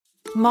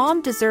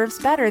Mom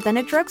deserves better than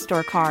a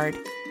drugstore card.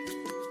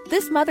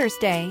 This Mother's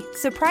Day,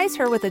 surprise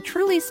her with a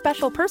truly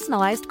special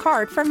personalized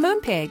card from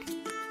Moonpig.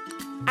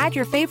 Add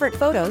your favorite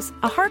photos,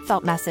 a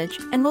heartfelt message,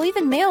 and we'll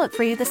even mail it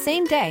for you the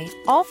same day,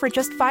 all for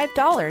just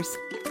 $5.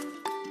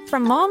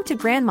 From mom to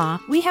grandma,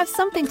 we have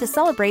something to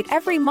celebrate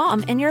every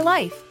mom in your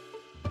life.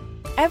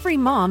 Every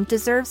mom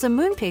deserves a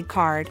Moonpig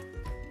card.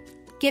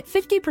 Get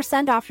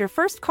 50% off your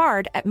first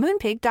card at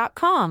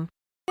moonpig.com.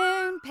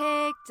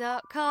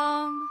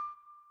 Moonpig.com.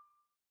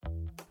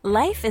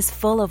 Life is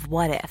full of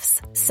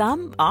what-ifs.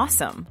 Some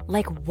awesome,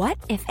 like what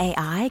if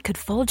AI could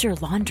fold your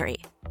laundry?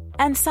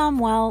 And some,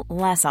 well,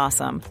 less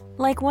awesome,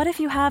 like what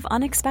if you have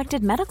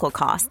unexpected medical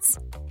costs?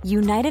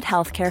 United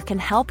Healthcare can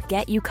help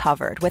get you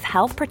covered with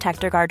Health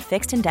Protector Guard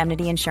fixed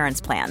indemnity insurance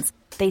plans.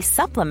 They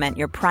supplement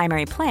your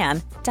primary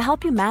plan to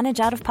help you manage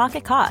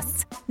out-of-pocket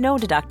costs. No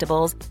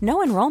deductibles,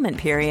 no enrollment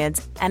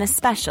periods, and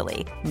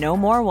especially no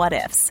more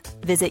what-ifs.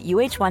 Visit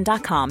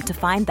uh1.com to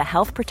find the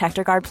Health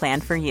Protector Guard plan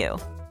for you.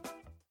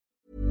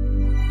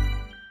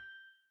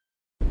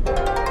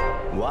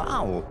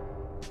 Wow.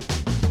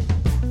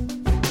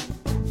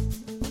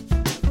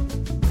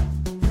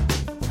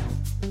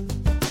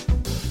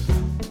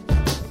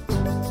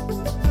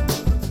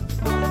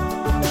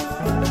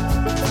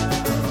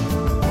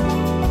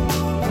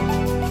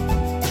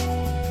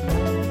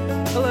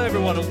 Hello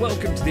everyone and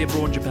welcome to the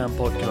Abroad Japan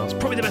podcast.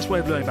 Probably the best way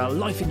of learning about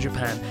life in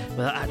Japan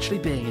without actually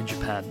being in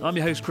Japan. I'm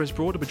your host Chris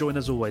Broad and we're joined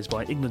as always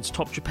by England's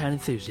top Japan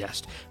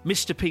enthusiast,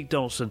 Mr. Pete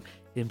Dawson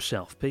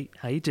himself. Pete,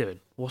 how you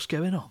doing? What's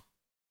going on?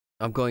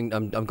 I'm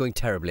going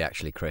terribly,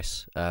 actually,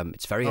 Chris.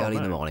 It's very early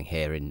in the morning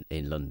here in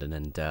London,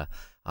 and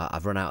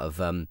I've run out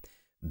of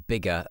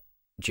bigger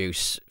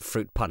juice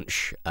fruit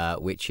punch,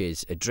 which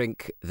is a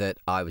drink that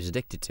I was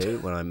addicted to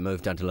when I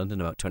moved down to London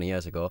about 20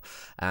 years ago,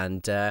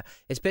 and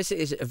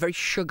it's a very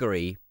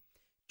sugary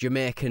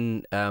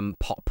Jamaican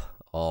pop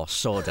or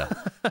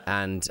soda,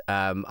 and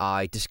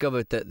I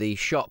discovered that the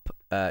shop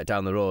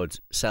down the road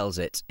sells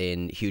it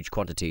in huge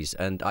quantities,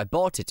 and I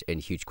bought it in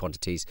huge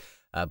quantities.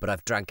 But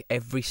I've drank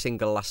every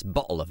single last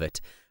bottle of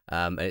it,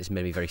 and it's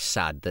made me very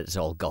sad that it's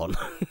all gone.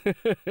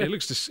 It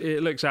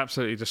looks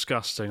absolutely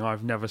disgusting.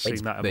 I've never seen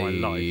that in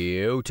my life.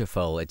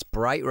 Beautiful. It's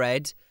bright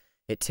red.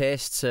 It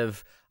tastes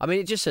of... I mean,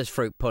 it just says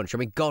fruit punch. I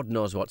mean, God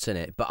knows what's in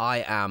it. But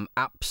I am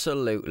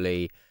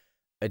absolutely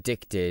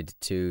addicted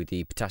to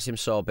the potassium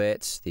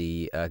sorbates,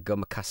 the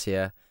gum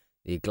acacia,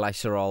 the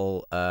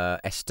glycerol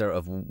ester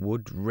of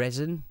wood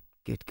resin.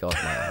 Good God,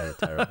 my eyes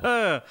are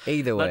terrible.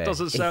 Either way. That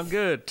doesn't sound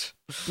good.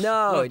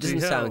 No, it doesn't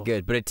sound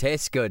good, but it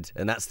tastes good,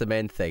 and that's the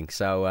main thing.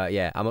 So,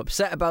 yeah, I'm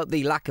upset about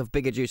the lack of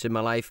bigger juice in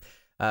my life,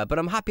 but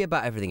I'm happy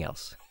about everything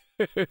else.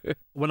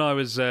 When I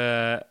was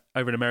over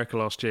in America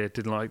last year,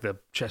 did like the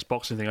chess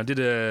boxing thing, I did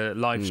a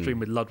live stream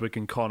with Ludwig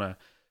and Connor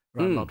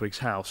around Ludwig's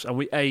house, and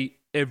we ate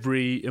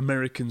every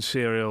American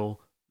cereal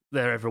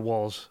there ever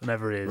was and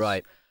ever is.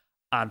 Right.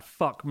 And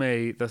fuck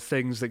me, the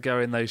things that go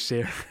in those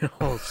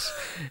cereals,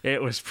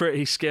 it was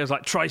pretty scary. It was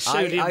like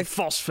trisodium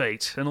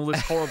phosphate and all this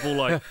horrible,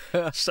 like,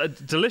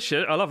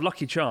 delicious. I love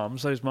Lucky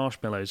Charms. Those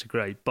marshmallows are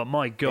great. But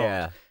my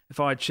God, if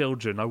I had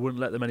children, I wouldn't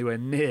let them anywhere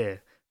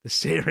near the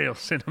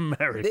cereals in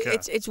America.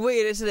 It's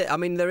weird, isn't it? I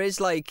mean, there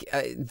is like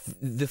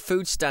the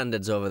food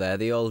standards over there,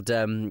 the old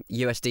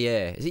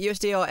USDA. Is it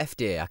USDA or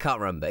FDA? I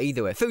can't remember.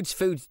 Either way, food.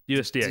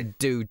 USDA.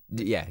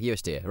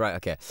 USDA. Right,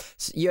 okay.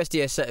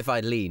 USDA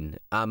certified lean.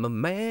 I'm a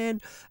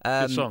man.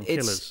 Good song,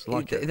 Killers.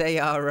 Like it. They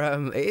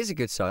are. It is a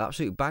good song.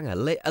 Absolute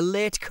banger. A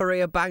late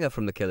career banger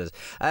from the Killers.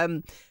 I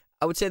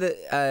would say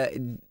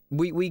that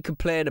we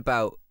complain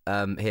about.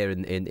 Here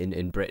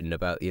in Britain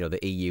about the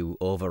EU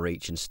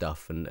overreach and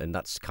stuff, and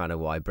that's kind of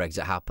why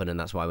Brexit happened, and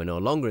that's why we're no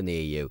longer in the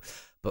EU.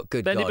 But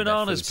good Benny God,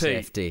 Bananas, their food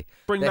Pete. safety,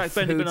 Bring back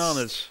Benny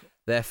Bananas.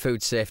 Their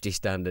food safety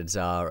standards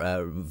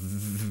are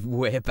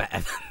way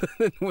better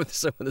than with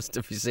some of the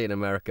stuff you see in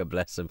America.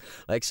 Bless them.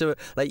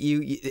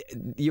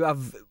 You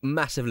have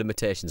massive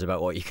limitations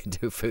about what you can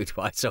do food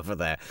wise over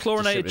there.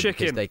 Chlorinated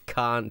chicken. They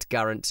can't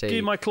guarantee. Give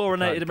me my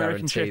chlorinated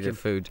American chicken.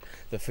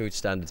 The food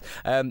standards.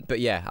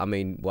 But yeah, I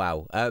mean,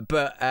 wow.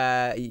 But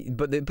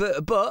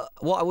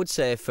what I would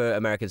say for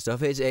American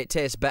stuff is it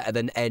tastes better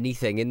than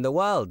anything in the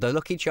world. The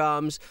Lucky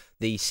Charms,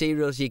 the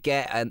cereals you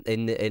get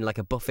in like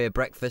a buffet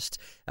breakfast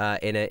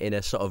in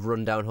a sort of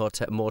rundown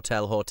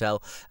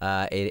hotel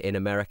in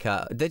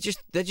America, they're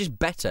just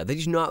better. They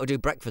just know how to do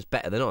breakfast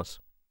better than us.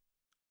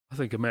 I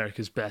think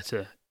America's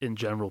better in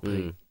general,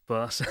 Pete.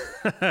 But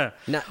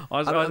now,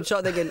 I'm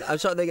sort of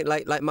thinking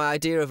like my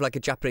idea of like a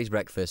Japanese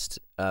breakfast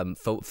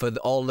for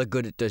all the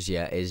good it does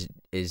you is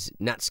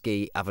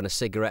Natsuki having a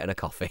cigarette and a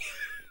coffee.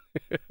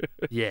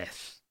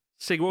 Yes.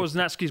 What was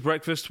Natsuki's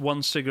breakfast?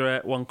 1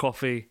 cigarette, 1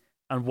 coffee,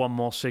 and 1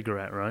 more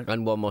cigarette, right?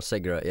 And 1 more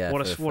cigarette, yeah.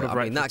 What a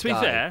breakfast. To be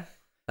fair,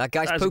 that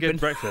guy's that's pooping. a good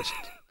breakfast.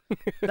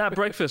 That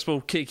breakfast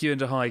will kick you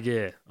into high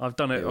gear. I've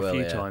done it a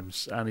few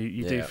times, and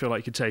you do feel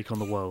like you take on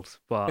the world.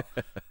 But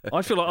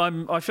I feel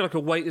like a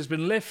weight has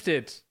been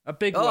lifted, a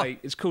big weight.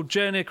 It's called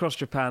Journey Across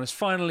Japan. It's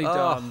finally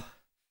done.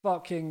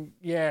 Fucking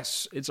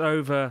yes, it's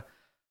over.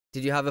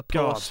 Did you have a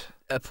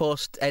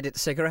post-edit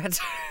cigarette?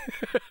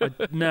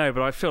 No,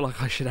 but I feel like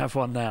I should have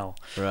one now.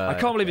 Right, I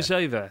can't believe it's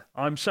over.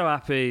 I'm so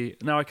happy.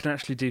 Now I can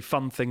actually do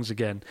fun things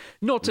again.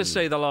 Not to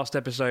say the last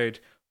episode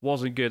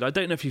wasn't good. I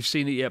don't know if you've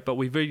seen it yet, but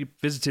we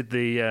visited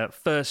the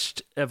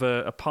first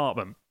ever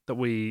apartment that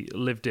we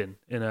lived in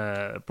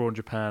abroad,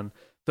 Japan.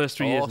 First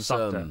 3 years in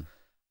Sakata.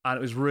 And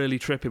it was really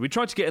trippy. We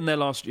tried to get in there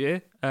last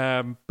year,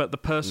 but the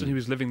person who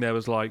was living there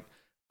was like,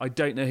 I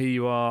don't know who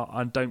you are.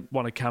 I don't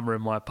want a camera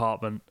in my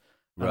apartment.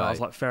 And I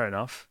was like, fair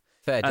enough.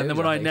 Fair and dues, then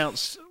when I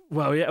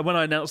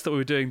announced that we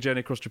were doing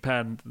Journey Across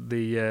Japan,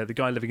 the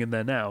guy living in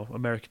there now,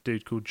 American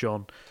dude called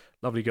John,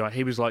 lovely guy,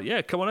 he was like,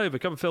 yeah, come on over,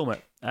 come and film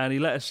it. And he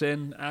let us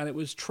in, and it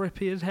was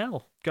trippy as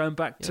hell, going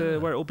back to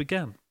where it all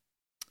began.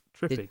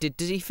 Trippy.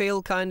 Does he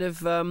feel kind of...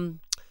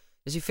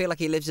 does he feel like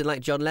he lives in,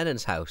 like, John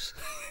Lennon's house?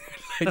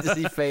 Does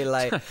he feel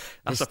like...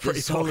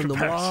 this hole in the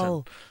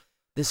wall...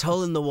 This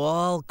hole in the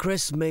wall,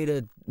 Chris made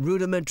a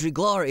rudimentary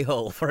glory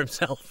hole for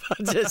himself.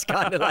 Just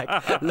kind of like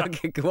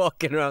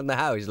walking around the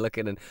house,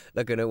 looking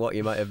at what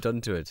you might have done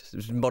to it.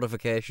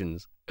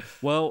 Modifications.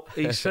 Well,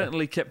 he's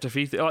certainly kept a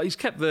few things. He's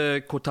kept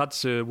the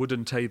kotatsu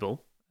wooden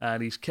table,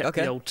 and he's kept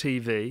the old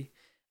TV,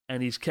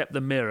 and he's kept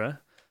the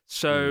mirror.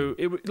 So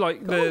it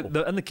like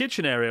the and the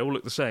kitchen area all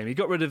look the same. He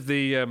got rid of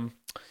the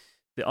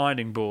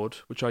ironing board,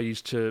 which I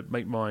used to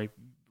make my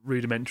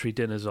rudimentary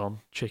dinners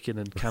on, chicken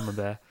and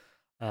camembert.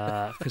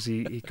 Because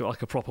he got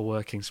like a proper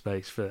working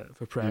space for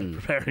preparing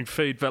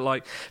food. But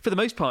like for the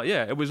most part,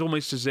 it was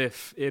almost as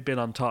if it had been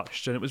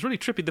untouched. And it was really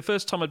trippy. The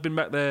first time I'd been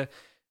back there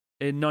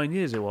in 9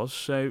 years it was.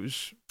 So it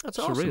was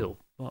surreal.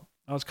 Awesome.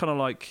 I was kind of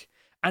like...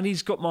 And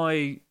he's got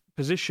my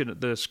position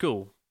at the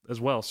school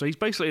as well. So he's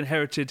basically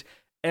inherited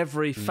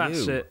every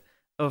facet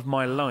of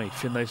my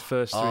life in those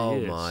first 3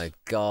 years. Oh my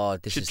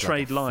God, this is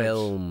like a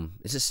film.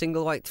 Is it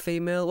Single White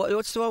Female?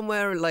 What's the one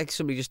where like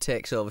somebody just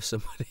takes over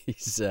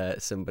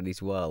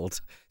somebody's world,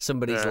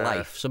 somebody's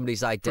life,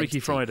 somebody's identity? Freaky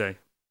Friday.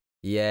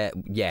 Yeah,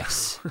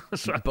 yes.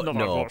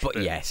 But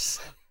yes.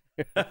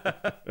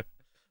 But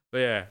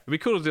yeah, it'd be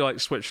cool to do like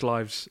switch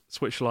lives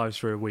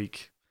for a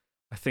week.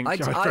 I think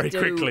I'd very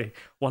quickly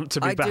want to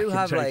be back in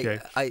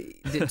Tokyo.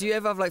 Do you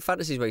ever have like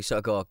fantasies where you sort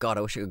of go, oh, God,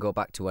 I wish I could go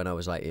back to when I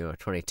was like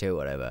 22 or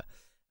whatever?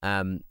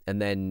 And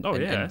then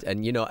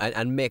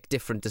and make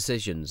different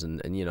decisions,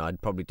 and I'd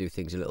probably do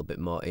things a little bit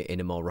more in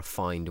a more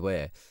refined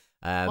way.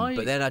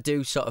 But then I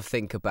do sort of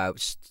think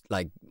about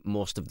like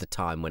most of the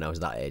time when I was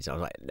that age, I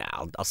was like,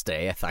 nah, I'll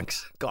stay here,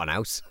 thanks. Got an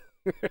house.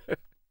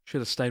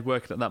 Should have stayed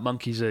working at that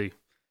monkey zoo.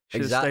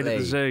 Should have stayed at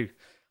the zoo.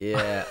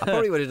 Yeah, I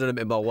probably would have done a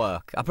bit more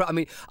work.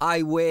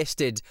 I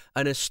wasted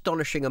an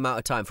astonishing amount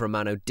of time for a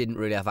man who didn't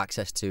really have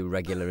access to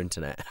regular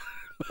internet.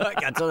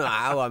 Like, I don't know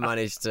how I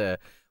managed to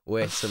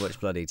waste so much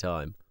bloody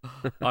time.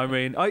 I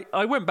mean,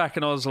 I went back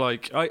and I was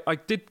like, I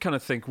did kind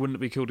of think, wouldn't it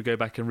be cool to go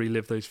back and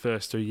relive those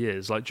first 3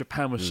 years? Like,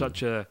 Japan was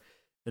such an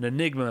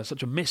enigma,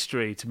 such a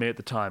mystery to me at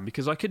the time,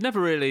 because I could never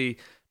really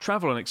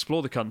travel and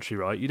explore the country,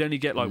 right? You'd only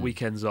get like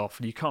weekends off,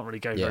 and you can't really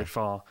go very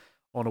far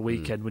on a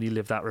weekend when you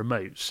live that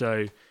remote.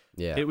 So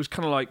it was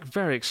kind of like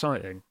very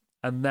exciting.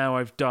 And now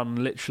I've done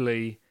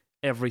literally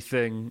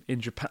everything in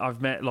Japan.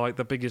 I've met like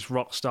the biggest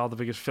rock star, the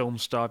biggest film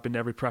star. I've been to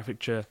every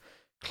prefecture,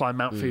 climbed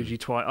Mount Fuji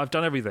twice. I've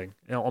done everything,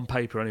 on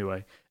paper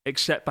anyway,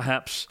 except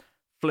perhaps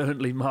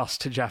fluently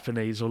master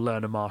Japanese or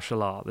learn a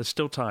martial art. There's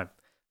still time.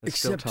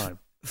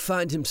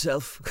 Find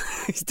himself.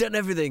 He's done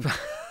everything.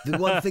 The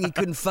one thing he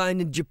couldn't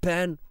find in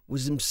Japan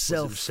was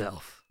himself.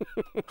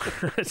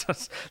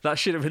 That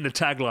should have been the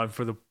tagline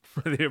for the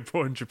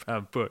Born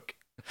Japan book.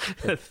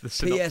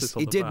 P.S.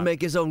 He did make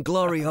his own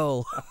glory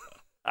hole.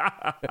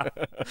 I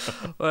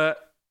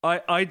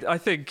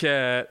think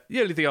the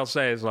only thing I'll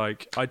say is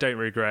like I don't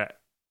regret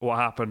what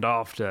happened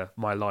after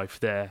my life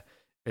there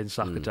in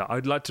Sakata.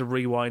 I'd like to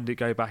rewind it,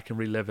 go back and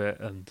relive it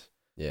and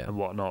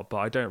whatnot, but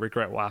I don't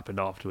regret what happened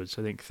afterwards.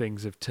 I think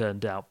things have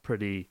turned out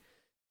pretty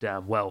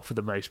damn well for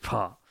the most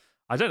part.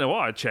 I don't know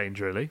what I'd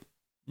change really.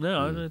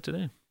 No, I don't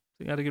know. I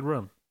think I had a good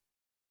run.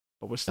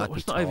 But it's not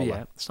over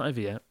yet. It's not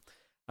over yet.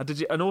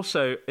 And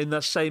also, in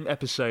that same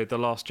episode, the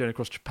last Journey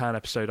Across Japan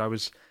episode, I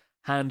was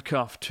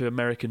handcuffed to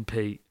American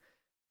Pete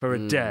for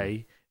a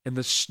day in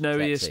the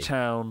snowiest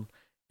town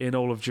in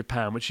all of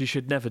Japan, which you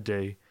should never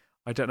do.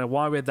 I don't know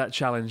why we had that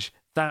challenge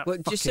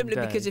just simply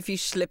day. Because if you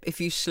slip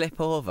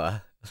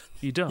over,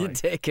 you die. You're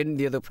taking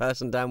the other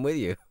person down with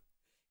you.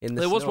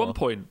 There was one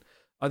point,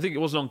 I think it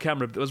wasn't on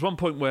camera, but there was one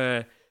point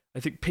where I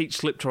think Pete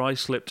slipped or I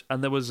slipped,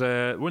 and there was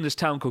we're in this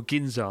town called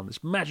Ginza,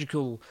 this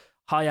magical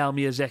Hayao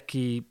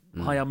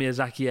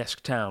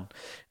Miyazaki-esque town,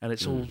 and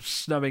it's all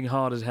snowing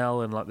hard as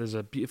hell, and like there's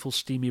a beautiful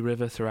steamy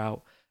river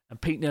throughout, and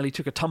Pete nearly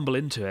took a tumble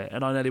into it,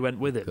 and I nearly went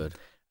with him. Good.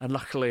 And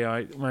luckily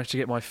I managed to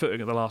get my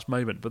footing at the last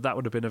moment, but that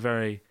would have been a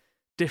very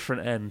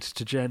different end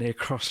to Journey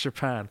Across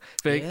Japan,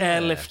 being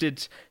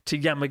airlifted to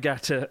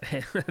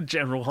Yamagata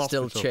General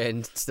Hospital.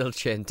 Still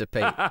chained to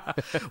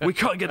Pete. We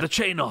can't get the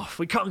chain off.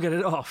 We can't get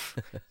it off.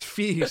 It's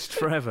fused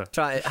forever.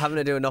 Having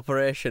to do an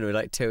operation with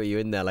like two of you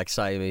in there like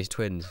Siamese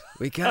twins.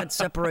 We can't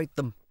separate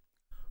them.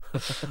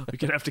 We're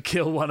going to have to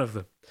kill one of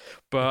them.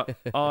 But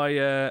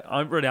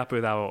I'm really happy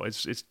with how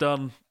it's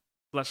done.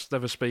 Let's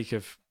never speak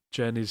of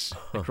journeys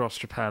across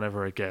Japan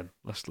ever again.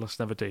 Let's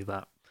never do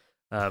that.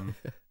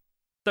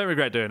 Don't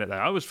regret doing it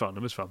though. It was fun.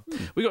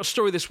 We got a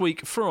story this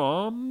week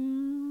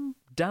from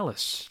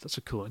Dallas. That's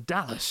a cool one.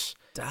 Dallas.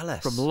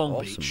 From Long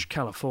Beach,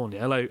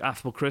 California. Hello,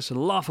 Affable Chris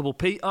and Laughable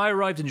Pete. I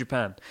arrived in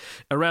Japan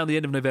around the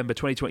end of November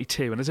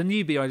 2022, and as a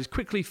newbie, I just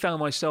quickly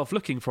found myself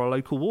looking for a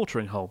local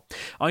watering hole.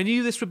 I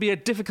knew this would be a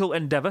difficult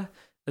endeavour,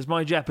 as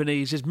my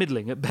Japanese is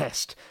middling at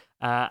best.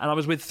 And I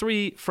was with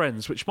 3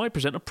 friends, which might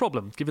present a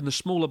problem, given the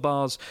smaller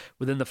bars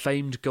within the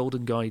famed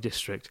Golden Guy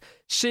district.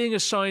 Seeing a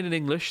sign in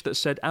English that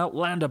said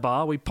Outlander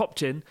Bar, we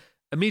popped in,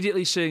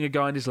 immediately seeing a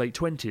guy in his late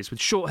 20s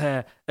with short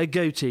hair, a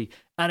goatee,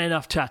 and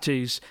enough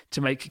tattoos to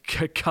make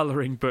a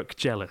colouring book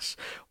jealous.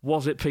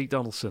 Was it Pete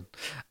Donaldson?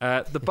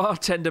 The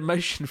bartender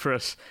motioned for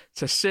us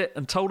to sit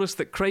and told us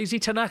that Crazy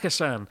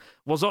Tanaka-san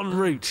was en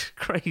route.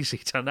 Crazy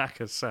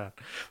Tanaka-san.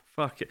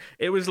 Fuck it.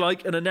 It was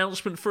like an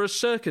announcement for a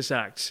circus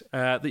act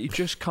that you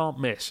just can't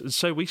miss. And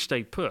so we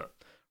stayed put.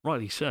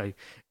 Rightly so.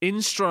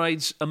 In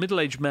strides a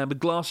middle-aged man with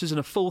glasses and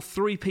a full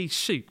 3-piece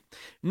suit.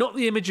 Not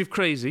the image of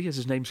Crazy, as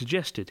his name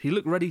suggested. He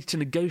looked ready to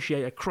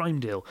negotiate a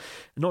crime deal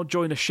and not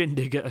join a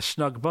shindig at a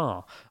snug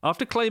bar.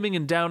 After claiming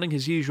and downing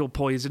his usual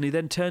poison, he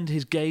then turned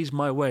his gaze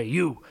my way.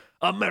 You,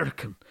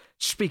 American,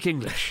 speak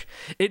English.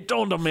 It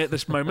dawned on me at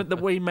this moment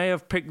that we may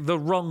have picked the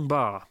wrong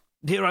bar.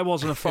 Here I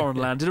was in a foreign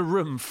land, in a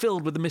room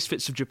filled with the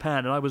misfits of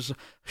Japan, and I was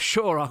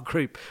sure our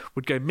group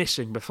would go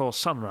missing before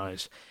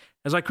sunrise.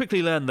 As I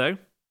quickly learned, though,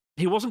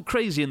 he wasn't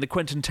crazy in the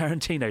Quentin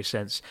Tarantino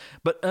sense,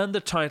 but earned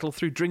the title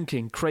through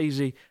drinking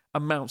crazy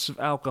amounts of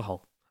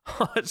alcohol.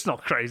 It's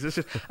not crazy, it's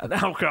just an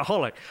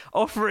alcoholic.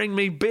 Offering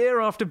me beer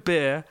after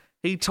beer,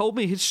 he told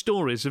me his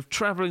stories of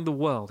travelling the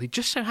world. He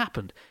just so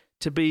happened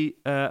to be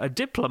a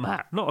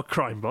diplomat, not a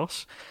crime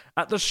boss.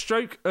 At the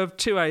stroke of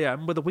 2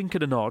 a.m., with a wink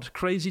and a nod,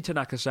 Crazy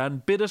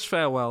Tanaka-san bid us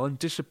farewell and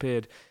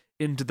disappeared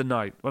into the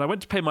night. When I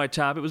went to pay my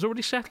tab, it was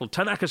already settled.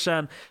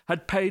 Tanaka-san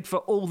had paid for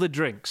all the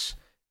drinks.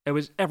 It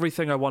was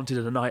everything I wanted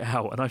in a night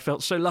out, and I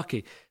felt so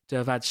lucky to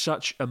have had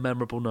such a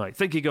memorable night.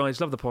 Thank you,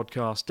 guys. Love the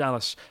podcast.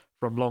 Dallas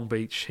from Long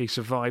Beach. He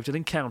survived an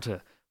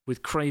encounter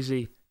with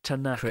Crazy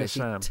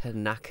Tanaka-san. Crazy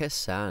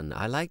Tanaka-san.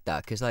 I like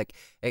that, because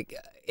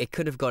it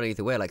could have gone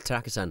either way. Like,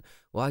 Tanaka-san,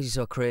 why is he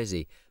so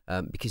crazy?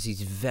 Because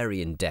he's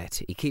very in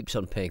debt. He keeps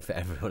on paying for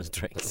everyone's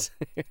drinks.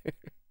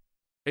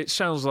 It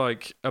sounds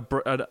like a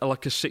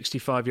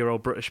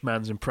 65-year-old British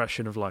man's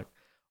impression of, like,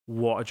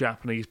 what a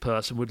Japanese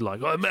person would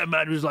like. I met a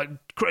man who's like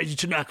Crazy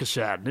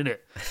Tanaka-san, isn't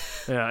it?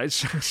 Yeah, it's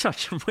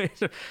such a weird...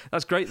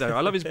 That's great, though.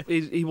 I love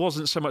he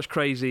wasn't so much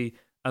crazy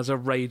as a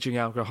raging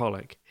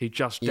alcoholic. He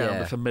just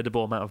downed a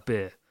formidable amount of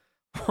beer.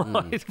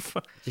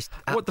 Just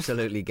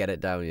absolutely get it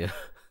down, yeah.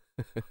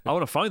 I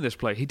want to find this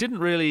place. He didn't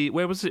really...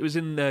 Where was it? It was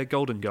in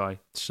Golden Guy,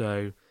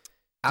 so...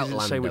 Outlander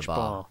didn't say which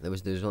bar. There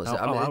was one.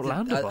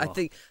 Outlander bar.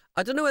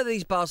 I don't know whether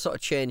these bars sort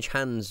of change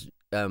hands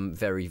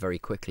very, very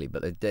quickly,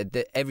 but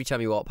every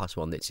time you walk past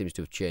one, it seems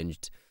to have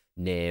changed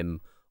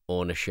name,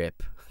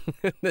 ownership.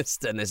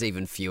 there's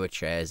even fewer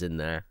chairs in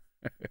there.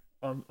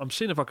 I'm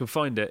seeing if I can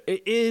find it.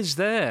 It is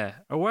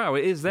there. Oh wow,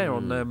 it is there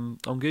on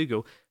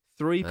Google.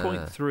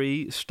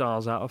 3.3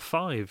 stars out of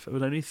 5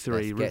 with only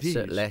 3 reviews.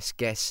 Let's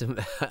guess some.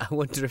 I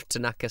wonder if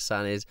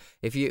Tanaka-san is.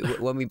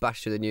 When we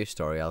bash through the news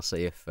story, I'll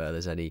see if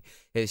there's any.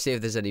 See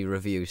if there's any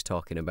reviews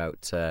talking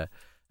about.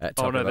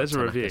 There's a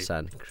review. There's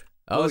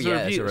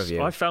a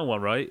review. I found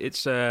one, right?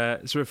 It's a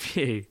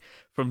review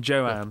from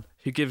Joanne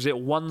who gives it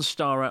 1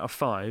 star out of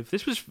 5.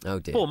 This was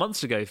 4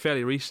 months ago,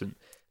 fairly recent.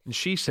 And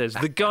she says,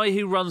 the guy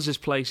who runs this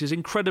place is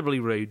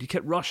incredibly rude. He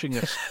kept rushing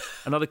us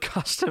and other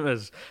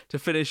customers to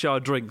finish our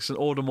drinks and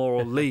order more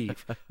or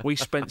leave. We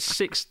spent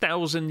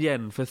 6,000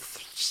 yen for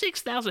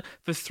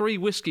 3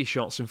 whiskey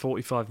shots in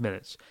 45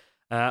 minutes.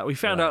 We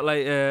found out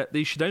later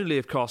these should only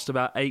have cost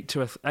about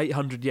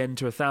 800 yen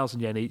to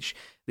 1,000 yen each.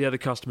 The other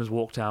customers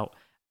walked out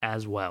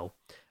as well.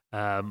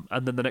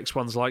 And then the next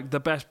one's like, the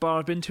best bar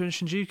I've been to in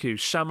Shinjuku.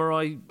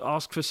 Samurai,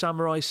 ask for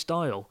samurai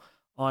style.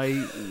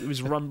 It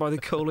was run by the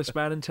coolest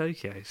man in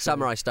Tokyo. So.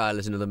 Samurai style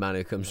is another man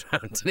who comes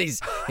round and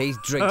he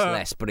drinks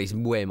less, but he's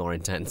way more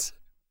intense.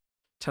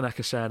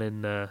 Tanaka-san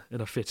in a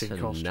fitting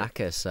costume.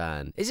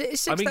 Tanaka-san. Is it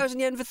 6,000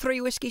 yen for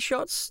 3 whiskey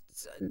shots?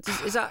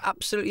 Is that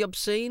absolutely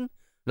obscene?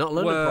 Not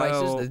London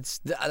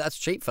prices. That's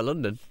cheap for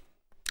London.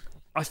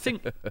 I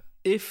think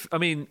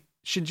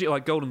Shinjuku,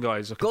 like Golden Guy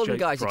is like Golden a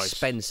Guy's price.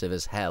 Expensive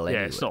as hell. Yeah,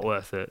 anyway. It's not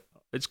worth it.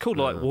 It's called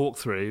like walk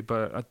through,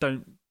 but I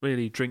don't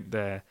really drink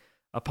there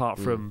apart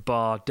from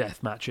Bar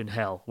Deathmatch in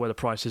Hell, where the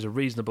prices are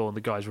reasonable and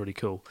the guy's really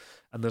cool,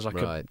 and there's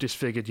like a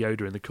disfigured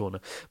Yoda in the corner.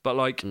 But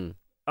like,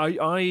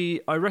 I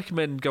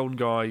recommend Golden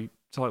Guy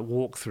to like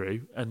walk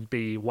through and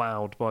be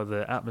wowed by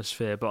the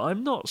atmosphere, but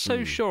I'm not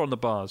so sure on the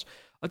bars.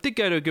 I did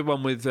go to a good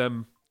one with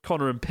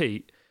Connor and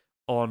Pete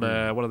on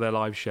one of their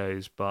live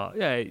shows, but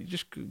yeah, you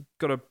just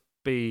got to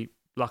be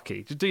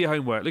lucky. Just do your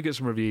homework, look at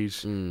some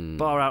reviews.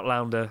 Bar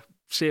Outlander.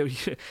 See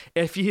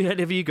if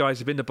any of you guys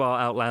have been to Bar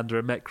Outlander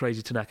and met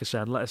Crazy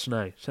Tanaka-san, let us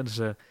know. Send us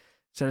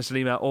send us an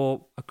email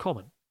or a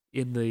comment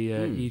in the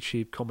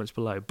YouTube comments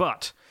below.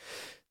 But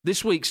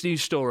this week's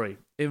news story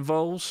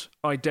involves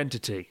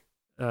identity,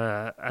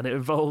 and it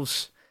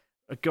involves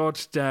a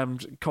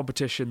goddamned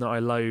competition that I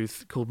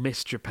loathe called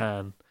Miss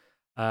Japan.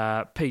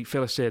 Pete,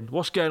 fill us in.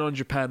 What's going on in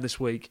Japan this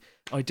week?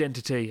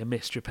 Identity and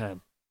Miss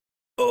Japan.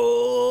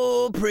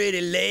 Oh,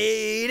 pretty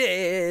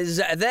ladies.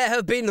 There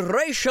have been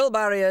racial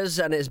barriers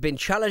and it's been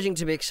challenging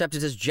to be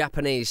accepted as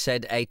Japanese,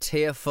 said a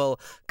tearful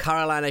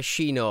Carolina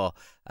Shino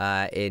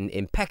in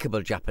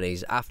impeccable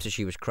Japanese after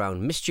she was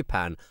crowned Miss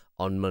Japan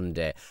on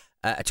Monday.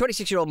 A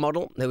 26-year-old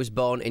model who was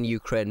born in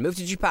Ukraine moved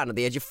to Japan at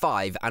the age of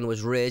 5 and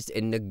was raised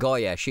in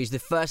Nagoya. She's the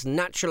first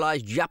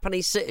naturalised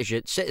Japanese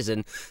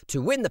citizen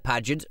to win the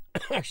pageant.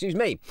 Excuse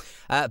me.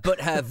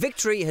 But her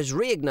victory has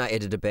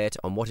reignited a debate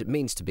on what it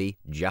means to be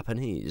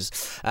Japanese.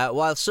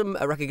 While some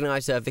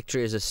recognise her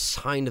victory as a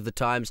sign of the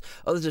times,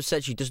 others have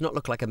said she does not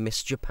look like a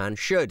Miss Japan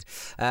should.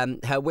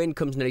 Her win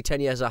comes nearly 10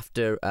 years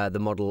after the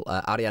model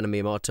Ariana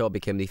Miyamoto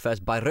became the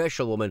first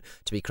biracial woman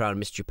to be crowned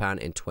Miss Japan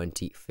in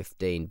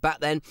 2015. Back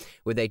then,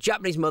 with a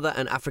Japanese mother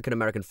and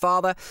African-American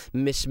father,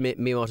 Miss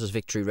Miyamoto's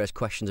victory raised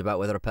questions about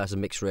whether a person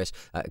mixed race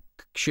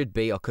should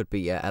be or could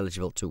be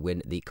eligible to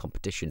win the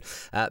competition.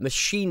 Miss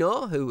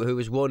Shino, who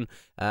has won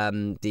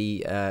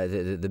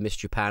the Miss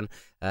Japan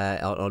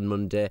on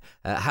Monday,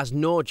 has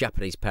no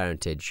Japanese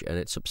parentage, and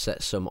it's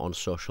upset some on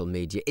social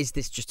media. Is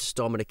this just a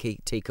storm in a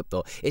teacup,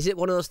 though? Is it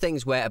one of those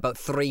things where about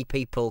 3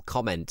 people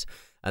comment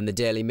and the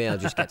Daily Mail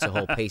just gets a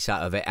whole piece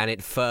out of it, and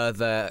it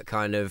further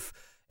kind of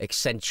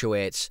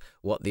accentuates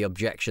what the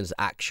objections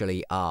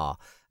actually are?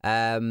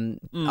 I'm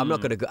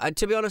not going to go.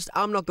 To be honest,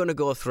 I'm not going to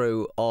go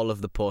through all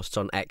of the posts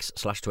on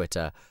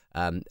X/Twitter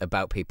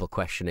about people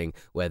questioning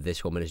whether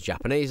this woman is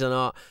Japanese or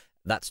not.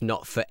 That's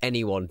not for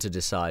anyone to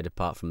decide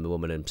apart from the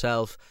woman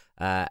himself.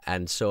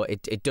 And so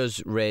it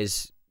does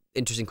raise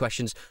interesting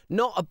questions,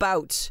 not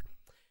about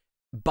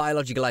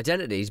biological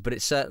identities, but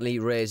it certainly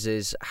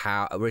raises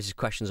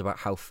questions about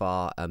how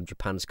far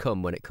Japan's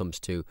come when it comes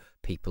to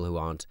people who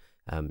aren't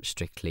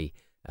strictly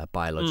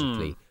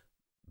biologically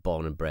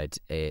born and bred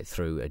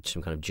through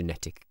some kind of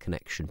genetic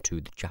connection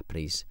to the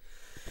Japanese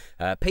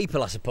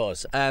people, I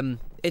suppose.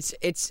 It's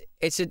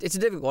a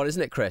difficult one,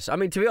 isn't it, Chris? I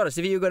mean, to be honest,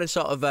 if you were going to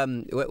sort of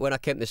when I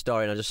came to this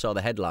story and I just saw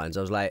the headlines,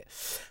 I was like,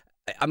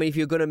 I mean, if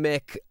you're going to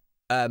make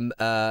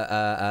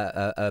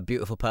a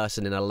beautiful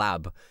person in a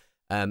lab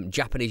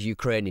Japanese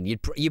Ukrainian,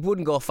 you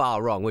wouldn't go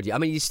far wrong, would you? I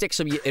mean, you stick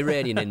some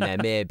Iranian in there,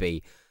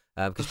 maybe.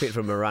 Because people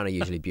from Iran are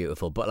usually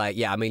beautiful, but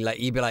I mean,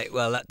 you'd be like,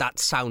 well, that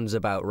sounds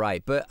about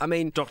right. But I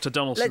mean, Dr.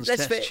 Donaldson's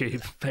test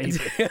tube, baby.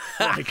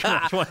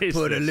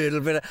 Put a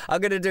little bit.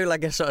 I'm going to do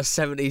like a sort of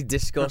 70s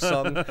disco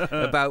song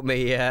about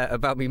me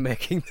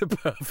making the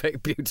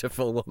perfect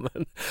beautiful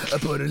woman. I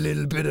put a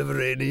little bit of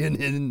Iranian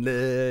in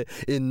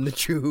the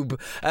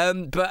tube.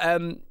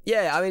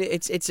 Yeah, I mean,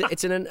 it's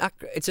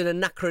an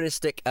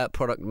anachronistic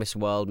product, Miss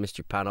World, Miss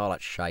Japan, all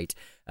that shite.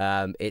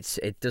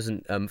 It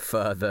doesn't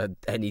further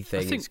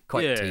anything. It's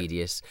quite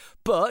tedious,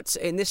 but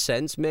in this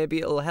sense, maybe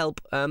it'll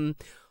help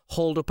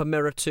hold up a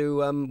mirror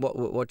to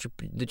what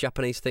the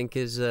Japanese think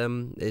is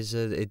who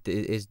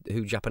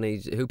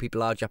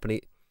people are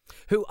Japanese,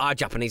 who are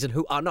Japanese and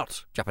who are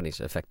not Japanese.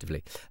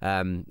 Effectively,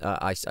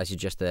 I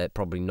suggest they're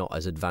probably not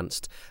as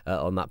advanced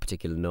on that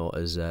particular note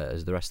as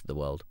the rest of the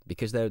world,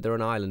 because they're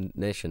an island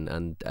nation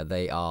and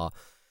they are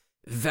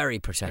very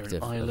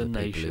protective. We're an island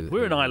nation.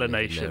 We're an island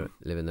nation.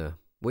 Living there.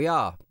 We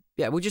are.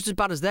 Yeah, we're just as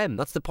bad as them.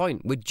 That's the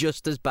point. We're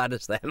just as bad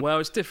as them. Well,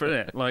 it's different,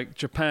 isn't it? Like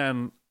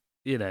Japan,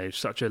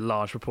 such a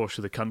large proportion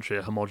of the country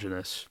are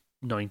homogenous,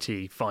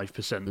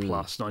 95%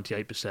 plus,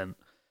 98%. And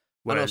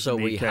also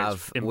we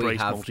have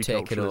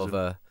taken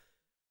over.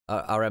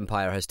 Our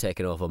empire has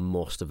taken over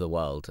most of the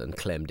world and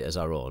claimed it as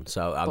our own.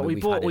 So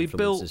we've had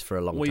influences for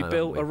a long time. We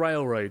built a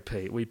railroad,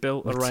 Pete. We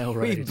built a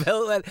railroad. We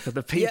built for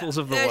the peoples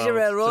of the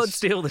world to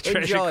steal the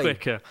treasure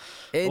quicker.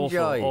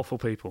 Enjoy. Awful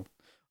people.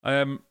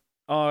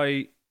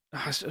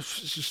 It's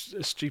just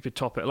a stupid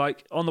topic.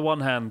 Like, on the one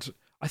hand,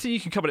 I think you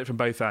can come at it from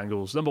both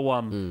angles. Number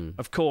one,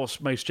 of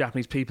course, most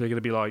Japanese people are going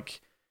to be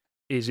like,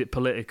 is it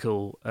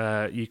political,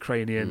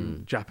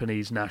 Ukrainian,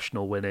 Japanese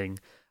national winning?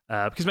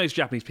 Because most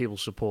Japanese people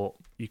support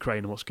Ukraine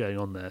and what's going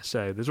on there.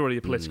 So there's already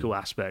a political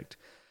aspect.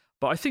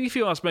 But I think if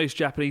you ask most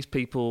Japanese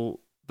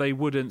people, they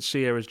wouldn't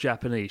see her as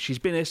Japanese. She's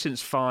been here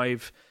since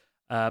 5.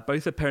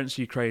 Both her parents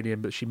are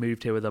Ukrainian, but she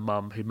moved here with her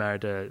mum, who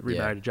remarried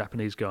a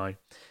Japanese guy.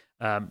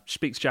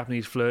 Speaks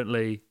Japanese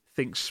fluently,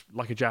 thinks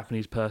like a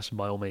Japanese person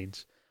by all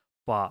means,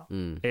 but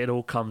it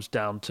all comes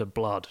down to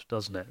blood,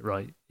 doesn't it,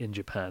 right, in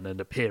Japan, and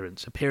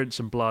appearance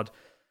and blood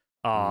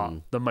are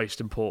the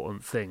most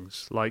important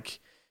things. Like,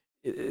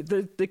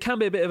 there can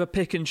be a bit of a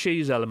pick and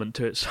choose element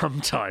to it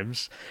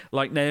sometimes,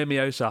 like Naomi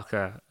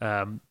Osaka,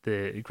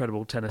 the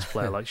incredible tennis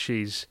player. Like,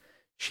 she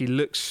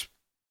looks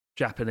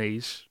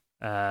Japanese,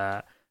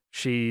 but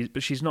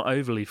she's not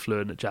overly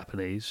fluent at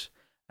Japanese,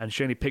 and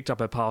she only picked up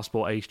her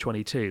passport age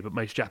 22, but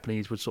most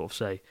Japanese would sort of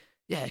say,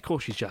 yeah, of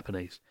course she's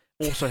Japanese.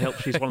 also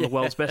helps she's one of the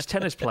world's best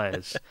tennis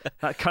players.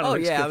 That kind of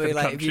looks good for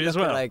the country as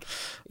well.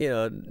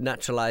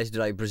 Naturalised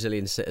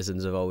Brazilian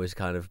citizens have always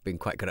kind of been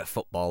quite good at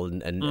football,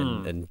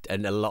 and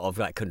a lot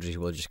of countries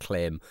will just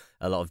claim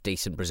a lot of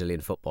decent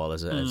Brazilian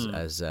footballers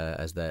as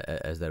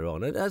their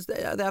own, and as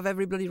they have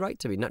every bloody right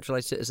to be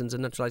naturalised citizens,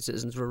 and naturalised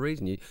citizens for a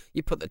reason.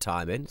 You put the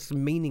time in. It's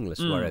meaningless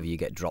wherever you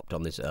get dropped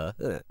on this earth,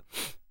 isn't it?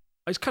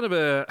 It's kind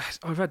of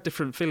I've had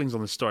different feelings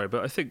on this story,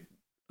 but I think,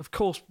 of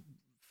course,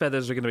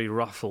 feathers are going to be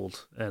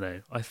ruffled. I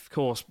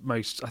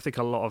think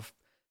a lot of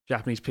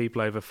Japanese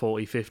people over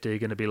 40, 50 are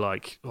going to be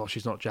like, oh,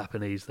 she's not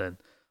Japanese then,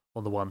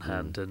 on the one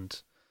hand.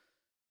 And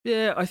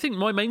yeah, I think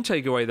my main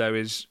takeaway, though,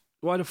 is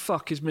why the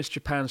fuck is Miss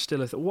Japan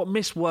still what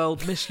Miss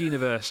World, Miss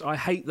Universe? I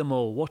hate them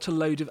all. What a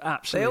load of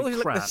absolute crap. They always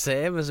look the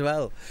same as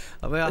well.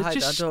 I mean,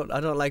 I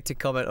don't like to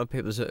comment on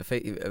people's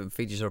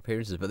features or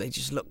appearances, but they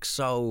just look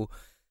so...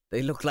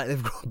 They look like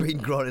they've been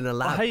grown in a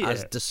lab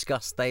as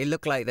disgust. They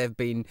look like they've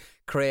been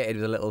created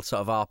with a little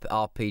sort of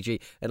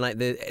RPG, and like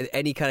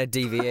any kind of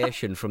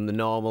deviation from the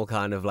normal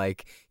kind of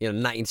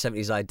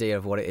 1970s idea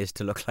of what it is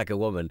to look like a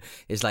woman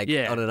is on an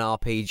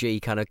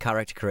RPG kind of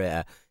character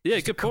creator. Yeah,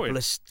 just good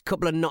point.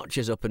 Couple of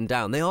notches up and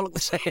down. They all look the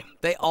same.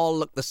 They all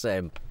look the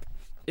same.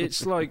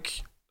 It's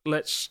like,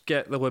 let's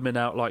get the women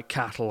out like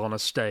cattle on a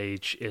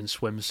stage in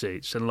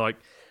swimsuits, and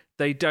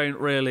they don't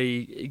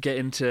really get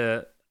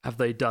into... Have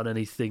they done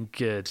anything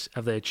good?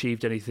 Have they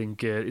achieved anything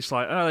good? It's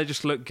like, they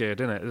just look good,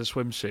 innit? It's a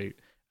swimswimsuit.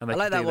 And they I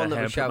like that one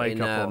that was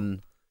shouting,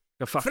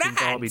 a fucking France!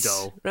 Barbie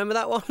doll. Remember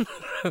that one?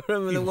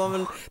 Remember the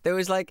woman? There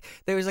was like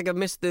a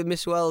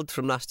Miss World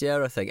from last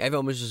year, I think.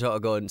 Everyone was just sort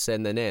of going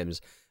saying their names.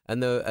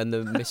 And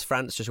the Miss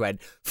France just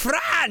went,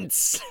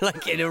 France!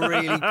 In a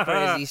really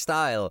crazy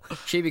style.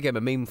 She became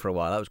a meme for a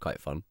while. That was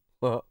quite fun.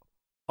 What?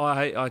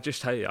 I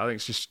just hate it. I think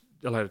it's just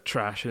a load of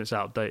trash and it's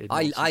outdated.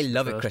 I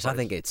love it, Chris. Place. I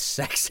think it's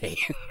sexy.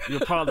 You're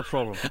part of the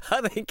problem.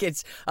 I think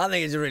it's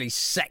really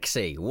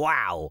sexy.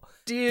 Wow.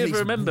 Do you ever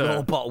remember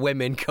robot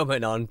women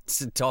coming on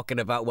talking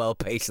about world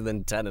peace and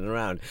then turning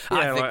around?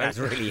 I think that's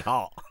really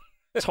hot.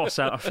 Toss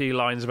out a few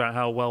lines about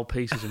how world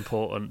peace is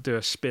important. Do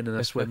a spin in a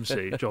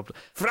swimsuit. Job.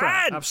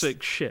 France!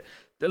 Absolute shit.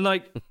 Do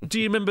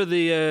you remember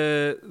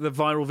the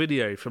viral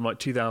video from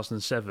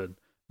 2007?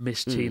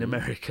 Miss Teen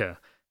America,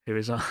 who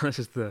is this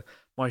is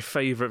my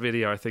favourite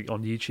video, I think,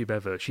 on YouTube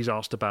ever. She's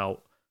asked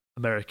about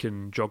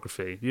American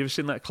geography. Have you ever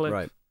seen that clip?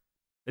 Right.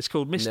 It's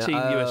called Miss Teen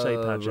USA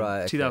pageant,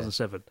 right,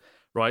 2007.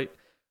 Right.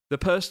 The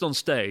person on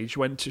stage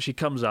she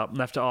comes up and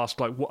I have to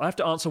ask I have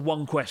to answer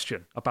one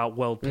question about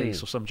world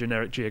peace or some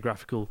generic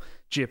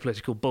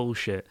geopolitical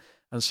bullshit.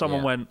 And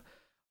someone went,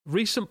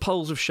 recent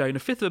polls have shown a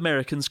fifth of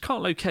Americans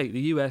can't locate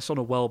the US on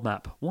a world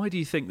map. Why do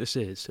you think this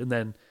is? And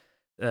then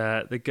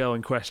the girl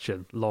in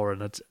question,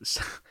 Lauren,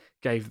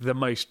 gave the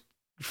most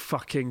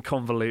fucking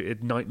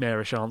convoluted,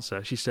 nightmarish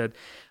answer. She said,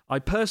 I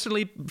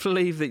personally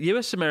believe that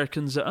US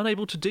Americans are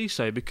unable to do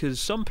so because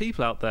some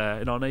people out there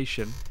in our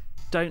nation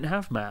don't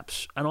have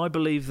maps, and I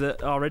believe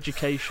that our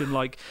education,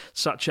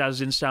 such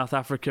as in South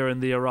Africa and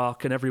the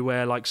Iraq and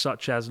everywhere,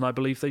 and I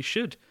believe they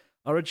should.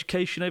 Our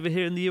education over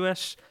here in the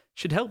US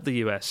should help the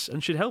US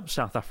and should help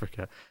South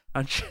Africa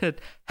and should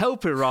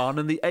help Iran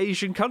and the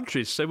Asian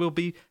countries, so we'll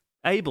be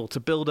able to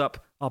build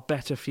up our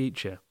better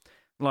future.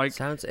 It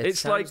sounds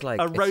like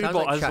a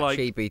robot as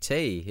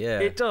ChatGPT, yeah.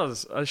 It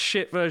does. A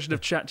shit version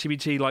of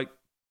ChatGPT,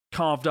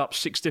 carved up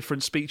 6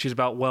 different speeches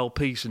about world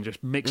peace and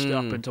just mixed it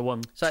up into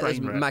one. It's like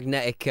those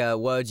magnetic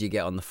words you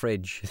get on the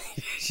fridge.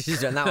 She's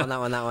doing that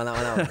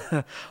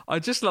one. I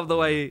just love the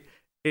way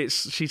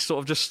she sort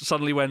of just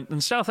suddenly went,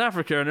 and South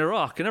Africa and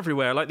Iraq and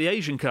everywhere, like the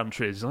Asian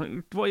countries.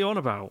 What are you on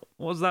about?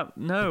 What was that?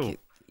 No.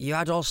 You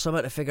had all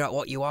summer to figure out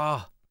what you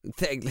are.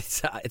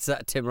 It's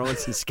that Tim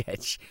Robinson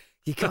sketch.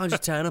 You can't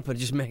just turn up and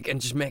just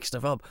make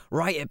stuff up.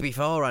 Write it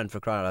beforehand,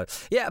 for crying out loud.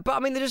 Yeah, but I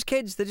mean, they're just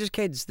kids. They're just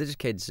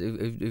kids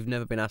who've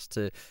never been asked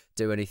to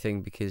do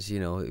anything because you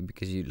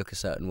look a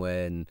certain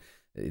way and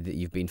that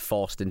you've been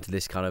forced into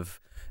this kind of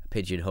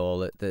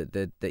pigeonhole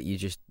that you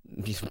just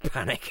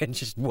panic and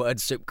just word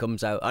soup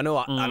comes out. I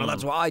know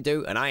that's what I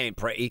do, and I ain't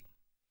pretty.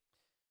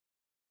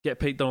 Get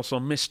Pete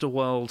Donaldson on Mr.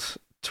 World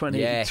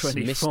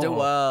 2024. Yes, Mr.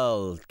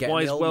 World.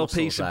 Why is world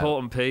peace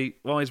important, Pete?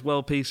 Why is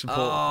world peace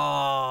important?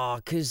 Oh,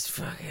 because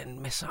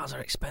fucking missiles are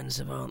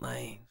expensive, aren't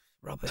they?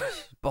 Rubbish.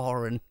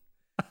 Boring.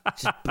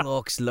 Just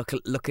blokes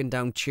looking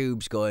down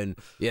tubes going,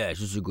 yeah, this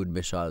is a good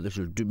missile. This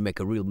will make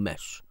a real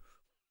mess.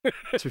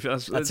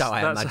 That's how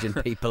I imagine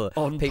people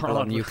on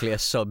nuclear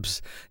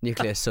subs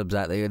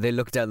out there. They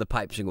look down the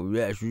pipes and go,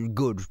 yeah, this is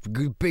good.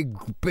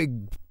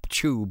 Big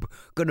tube.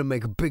 Gonna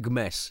make a big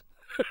mess.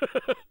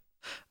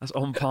 That's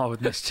on par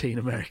with Miss Teen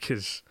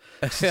America's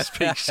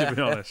speech, to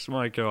be honest.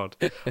 My God.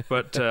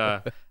 But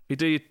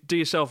if you do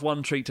yourself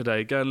one treat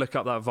today, go and look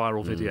up that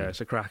viral video.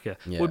 It's a cracker.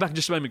 Yeah. We'll be back in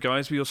just a moment,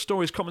 guys, with your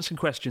stories, comments and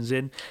questions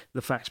in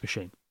the Fax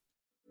Machine.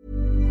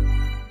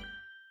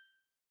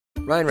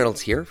 Ryan Reynolds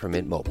here from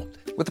Mint Mobile.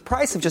 With the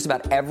price of just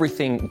about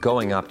everything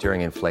going up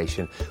during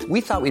inflation, we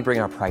thought we'd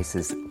bring our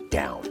prices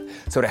down.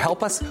 So to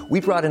help us,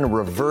 we brought in a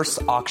reverse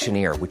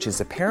auctioneer, which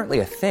is apparently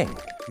a thing.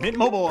 Mint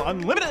Mobile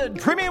Unlimited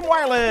Premium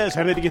Wireless.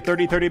 How to get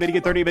 30, 30, bit to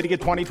get 30, bit to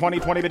get 20,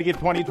 20, 20, bit to get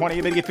 20,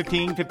 20, bit to get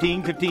 15,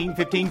 15, 15,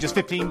 15, just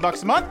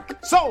 $15 a month?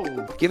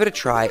 Sold! Give it a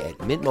try at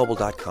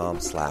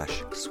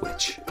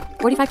mintmobile.com/switch.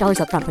 $45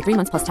 up front for 3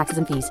 months plus taxes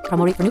and fees.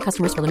 Promo rate for new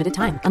customers for limited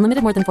time.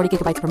 Unlimited more than 40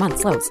 gigabytes per month.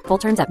 Slows full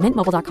terms at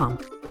mintmobile.com.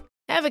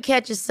 Ever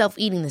catch yourself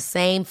eating the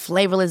same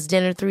flavorless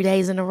dinner 3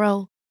 days in a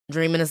row?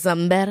 Dreaming of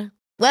something better?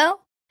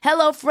 Well,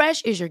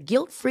 HelloFresh is your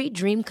guilt-free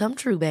dream come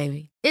true,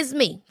 baby. It's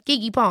me,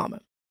 Keke Palmer.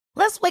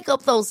 Let's wake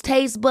up those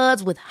taste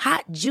buds with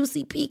hot,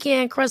 juicy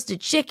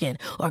pecan-crusted chicken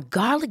or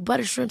garlic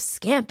butter shrimp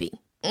scampi.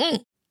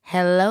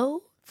 Hello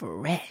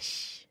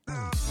Fresh.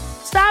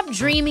 Stop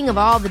dreaming of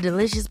all the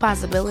delicious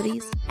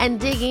possibilities and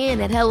dig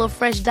in at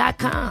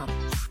HelloFresh.com.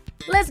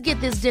 Let's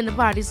get this dinner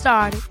party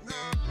started.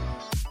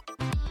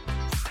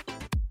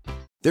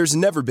 There's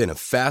never been a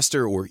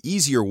faster or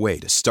easier way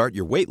to start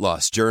your weight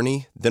loss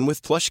journey than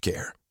with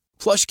PlushCare.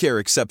 PlushCare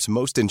accepts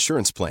most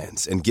insurance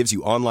plans and gives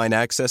you online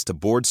access to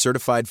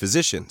board-certified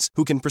physicians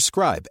who can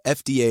prescribe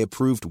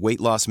FDA-approved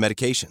weight loss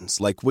medications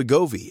like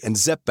Wegovy and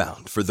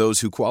Zepbound for those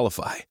who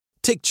qualify.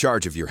 Take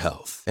charge of your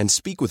health and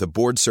speak with a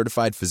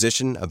board-certified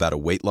physician about a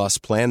weight loss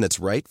plan that's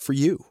right for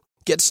you.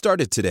 Get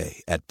started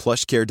today at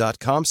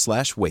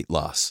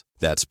plushcare.com/weight-loss.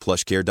 That's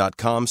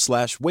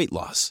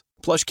plushcare.com/weight-loss.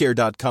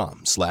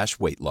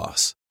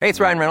 plushcare.com/weight-loss. Hey, it's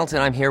Ryan Reynolds,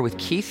 and I'm here with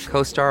Keith,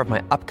 co-star of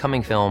my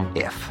upcoming film,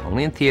 If,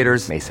 only in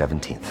theaters May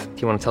 17th.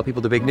 Do you want to tell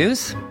people the big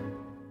news?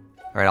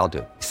 All right, I'll do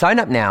it. Sign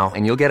up now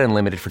and you'll get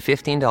unlimited for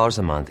 $15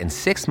 a month and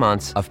 6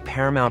 months of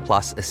Paramount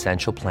Plus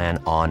Essential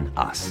Plan on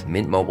us.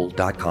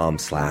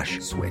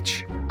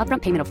 mintmobile.com/switch.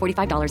 Upfront payment of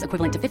 $45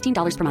 equivalent to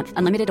 $15 per month.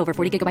 Unlimited over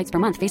 40 gigabytes per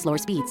month. Face lower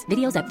speeds.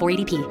 Videos at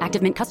 480p.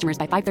 Active Mint customers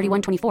by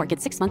 531.24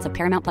 get 6 months of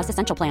Paramount Plus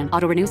Essential Plan.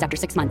 Auto renews after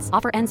 6 months.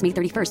 Offer ends May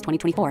 31st,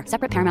 2024.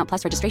 Separate Paramount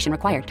Plus registration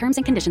required. Terms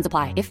and conditions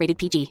apply if rated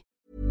PG.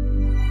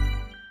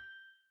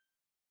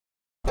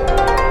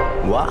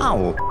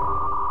 Wow.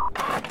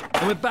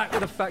 And we're back with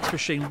the fax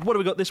machine. What have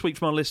we got this week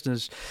from our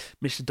listeners?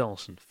 Mr.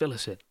 Dawson, fill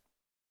us in.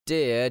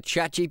 Dear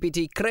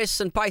ChatGPT Chris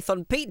and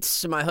Python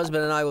Pete, my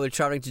husband and I will be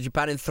travelling to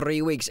Japan in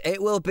 3 weeks.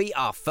 It will be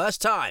our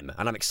first time,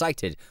 and I'm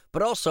excited,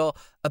 but also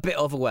a bit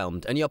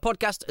overwhelmed. And your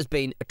podcast has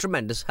been a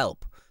tremendous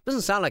help.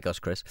 Doesn't sound like us,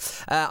 Chris.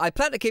 I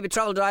plan to keep a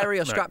travel diary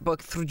or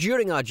scrapbook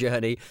during our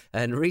journey,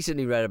 and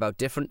recently read about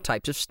different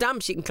types of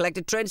stamps you can collect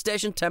at train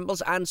stations,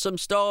 temples, and some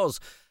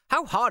stores.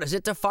 How hard is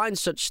it to find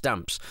such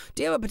stamps?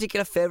 Do you have a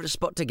particular favourite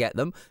spot to get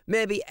them?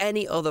 Maybe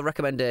any other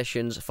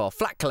recommendations for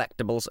flat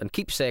collectibles and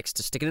keepsakes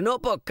to stick in a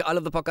notebook? I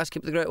love the podcast.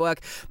 Keep up the great work.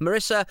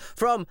 Marissa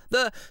from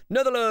the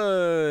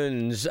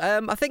Netherlands.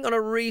 I think on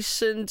a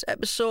recent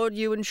episode,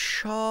 you and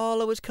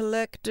Charla was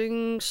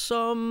collecting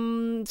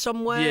some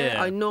somewhere.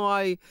 Yeah. I know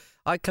I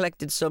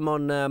collected some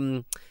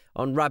on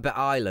Rabbit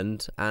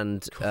Island,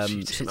 and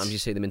sometimes you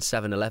see them in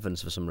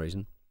 7-Elevens for some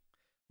reason.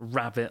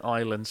 Rabbit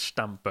Island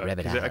stamp book.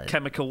 Rabbit Is it a Island.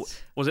 chemical?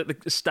 Was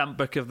it the stamp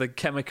book of the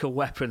chemical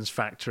weapons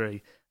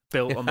factory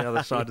built on the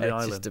other side of the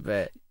island? Just a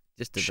bit.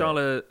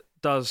 Charlotte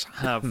does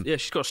have. Yeah,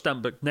 she's got a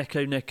stamp book.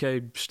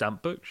 Neko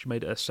stamp book. She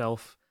made it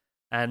herself,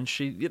 and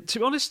to be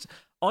honest,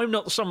 I'm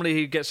not somebody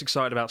who gets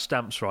excited about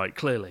stamps. Right?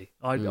 Clearly,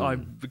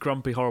 I'm the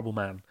grumpy, horrible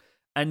man,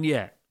 and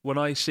yet when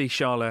I see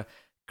Charlotte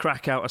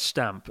crack out a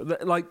stamp,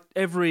 like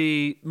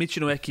every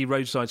Michinoeki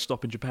roadside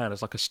stop in Japan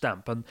is like a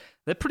stamp, and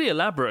they're pretty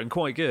elaborate and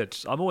quite good.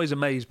 I'm always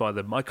amazed by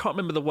them. I can't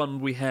remember the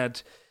one we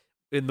had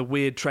in the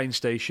weird train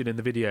station in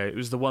the video. It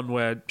was the one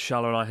where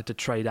Charlotte and I had to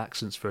trade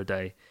accents for a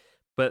day.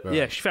 But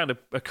yeah, she found a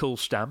cool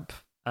stamp,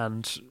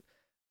 and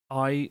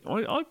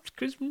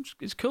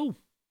it's cool.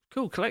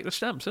 Cool, collect the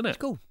stamps, isn't it? It's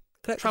cool.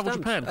 Travel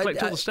Japan,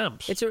 collect all the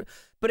stamps.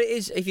 But it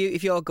is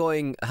if you're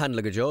going hand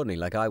luggage only,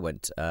 like I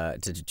went to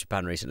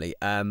Japan recently.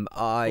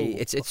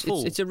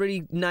 It's a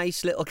really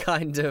nice little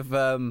kind of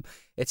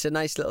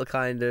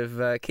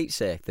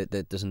keepsake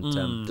that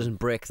doesn't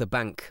break the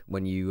bank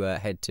when you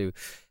head to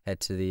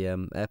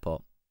the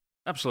airport.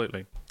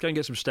 Absolutely. Go and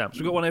get some stamps.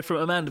 We've got one here from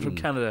Amanda from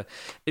Canada.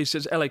 It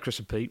says, "LA Chris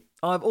and Pete.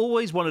 I've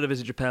always wanted to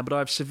visit Japan, but I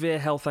have severe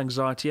health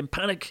anxiety and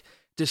panic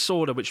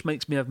disorder, which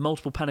makes me have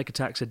multiple panic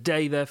attacks a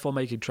day, therefore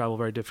making travel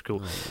very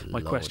difficult.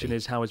 My question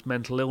is, how is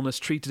mental illness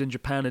treated in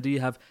Japan, and do you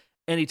have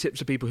any tips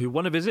for people who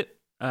want to visit,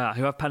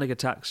 who have panic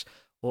attacks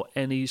or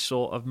any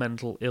sort of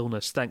mental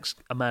illness? Thanks,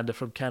 Amanda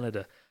from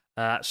Canada."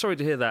 Sorry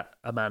to hear that,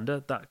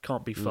 Amanda. That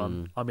can't be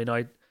fun. I mean,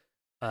 I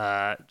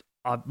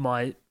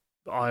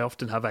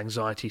often have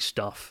anxiety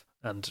stuff,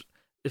 and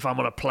if I'm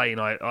on a plane,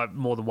 I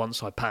more than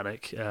once I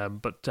panic.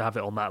 But to have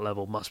it on that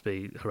level must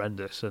be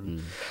horrendous.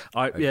 And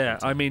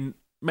I mean,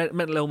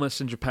 mental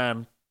illness in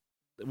Japan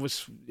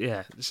was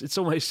it's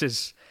almost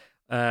as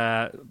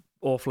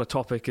awful a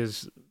topic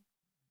as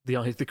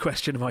the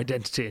question of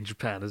identity in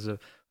Japan as a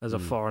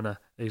foreigner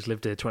who's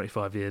lived here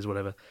 25 years,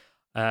 whatever.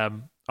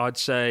 I'd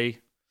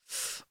say,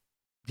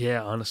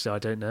 honestly, I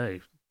don't know.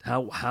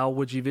 How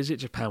would you visit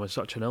Japan with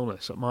such an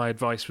illness? My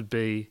advice would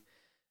be,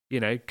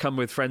 come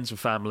with friends and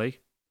family.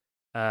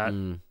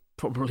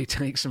 probably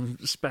take some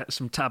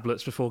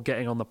tablets before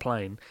getting on the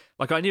plane.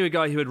 Like, I knew a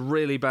guy who had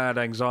really bad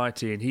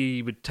anxiety, and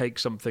he would take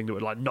something that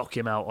would like knock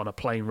him out on a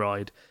plane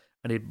ride,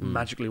 and he'd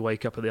magically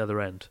wake up at the other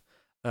end.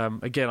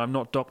 Again, I'm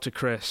not Dr.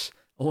 Chris.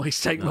 Always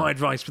take my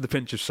advice with a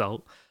pinch of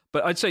salt.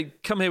 But I'd say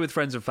come here with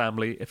friends and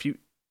family. If you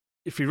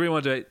really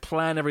want to do it,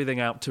 plan everything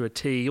out to a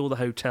T, all the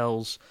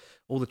hotels,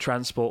 all the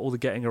transport, all the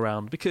getting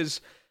around.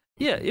 Because,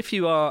 yeah, if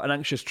you are an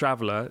anxious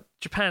traveller,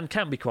 Japan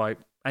can be quite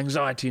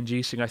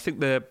anxiety-inducing. I think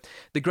the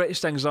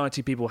greatest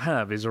anxiety people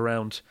have is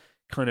around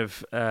kind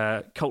of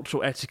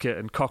cultural etiquette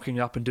and cocking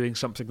up and doing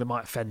something that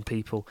might offend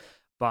people.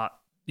 But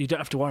you don't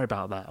have to worry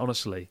about that,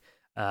 honestly.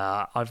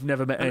 I've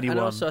never met anyone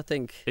also, I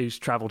think, who's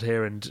travelled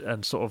here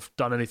and sort of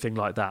done anything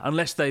like that,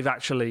 unless they've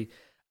actually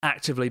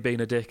actively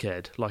been a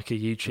dickhead, like a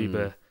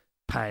YouTuber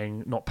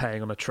not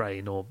paying on a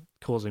train or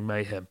causing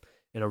mayhem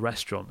in a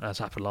restaurant, as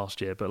happened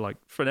last year. But like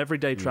for an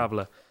everyday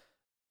traveller,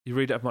 you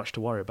really don't have much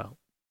to worry about.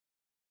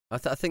 I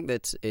think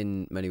that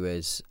in many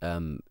ways,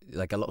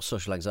 like a lot of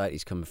social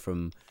anxieties come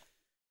from,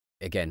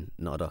 again,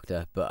 not a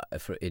doctor, but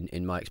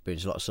in my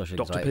experience, a lot of social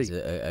anxieties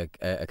are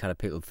kind of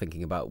people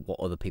thinking about what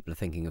other people are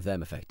thinking of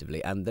them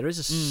effectively. And there is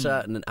a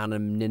certain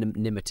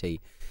anonymity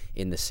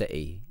in the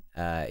city,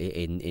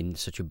 in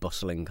such a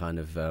bustling kind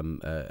of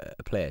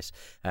place.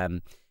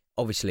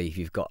 Obviously, if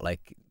you've got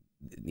like,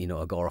 you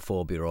know,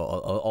 agoraphobia or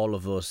all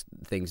of those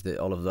things,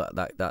 all of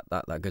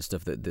that good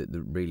stuff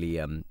that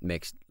really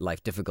makes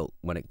life difficult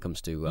when it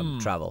comes to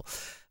travel.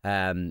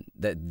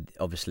 That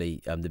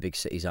obviously the big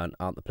cities aren't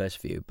the place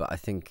for you. But I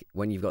think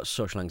when you've got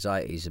social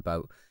anxieties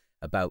about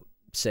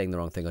saying the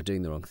wrong thing or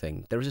doing the wrong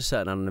thing, there is a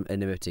certain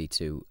anonymity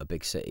to a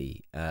big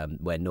city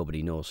where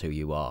nobody knows who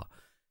you are.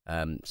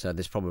 So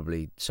there's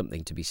probably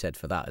something to be said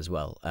for that as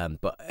well.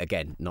 But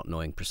again, not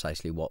knowing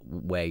precisely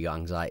where your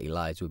anxiety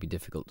lies would be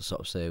difficult to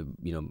sort of say,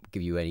 you know,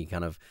 give you any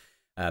kind of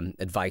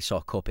advice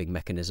or coping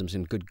mechanisms.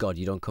 And good God,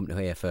 you don't come to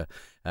here for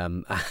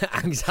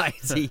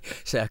anxiety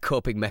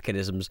coping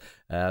mechanisms.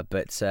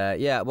 But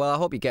yeah, well, I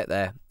hope you get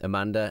there,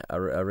 Amanda. I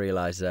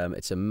realise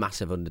it's a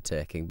massive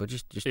undertaking, but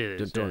just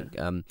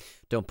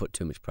don't put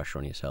too much pressure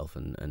on yourself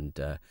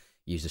and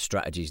use the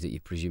strategies that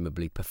you've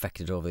presumably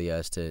perfected over the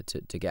years to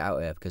get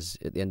out there, because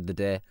at the end of the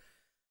day,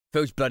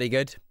 food's bloody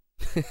good.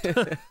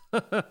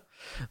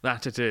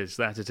 That it is.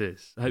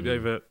 I hope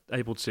you're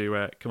able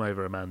to come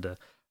over, Amanda,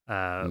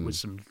 with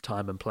some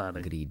time and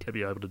planning. Agreed. Hope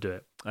you're able to do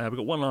it. We've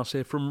got one last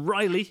here from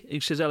Riley, who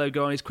says, hello,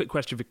 guys. Quick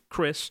question for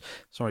Chris.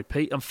 Sorry,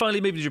 Pete. I'm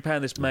finally moving to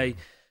Japan this May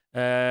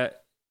on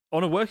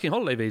a working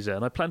holiday visa,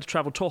 and I plan to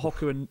travel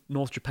Tohoku in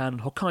North Japan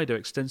and Hokkaido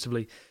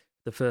extensively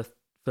the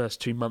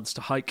first 2 months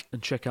to hike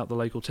and check out the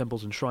local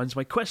temples and shrines.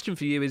 My question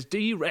for you is, do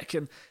you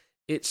reckon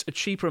it's a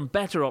cheaper and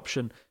better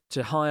option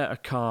to hire a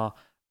car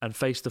and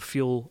face the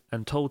fuel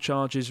and toll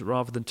charges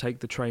rather than take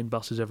the train,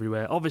 buses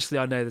everywhere? Obviously,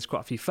 I know there's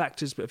quite a few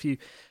factors, but if you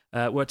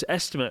were to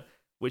estimate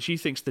which you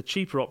think's the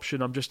cheaper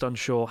option, I'm just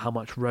unsure how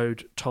much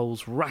road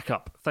tolls rack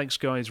up. Thanks,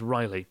 guys.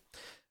 Riley.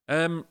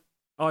 I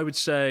would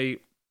say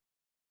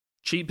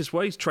cheapest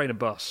way is train and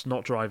bus,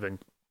 not driving.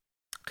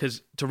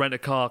 Because to rent a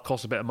car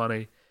costs a bit of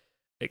money.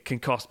 It can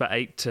cost about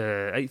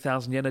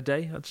 8,000 yen a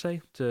day, I'd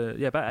say.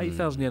 About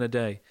 8,000 yen a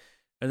day.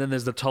 And then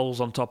there's the tolls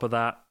on top of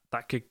that.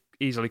 That could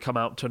easily come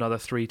out to another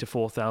 3,000 to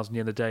 4,000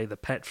 yen a day. The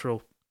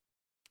petrol,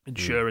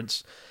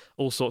 insurance,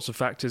 all sorts of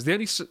factors. The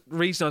only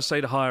reason I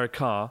say to hire a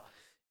car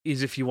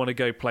is if you want to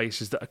go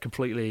places that are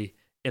completely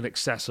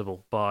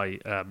inaccessible by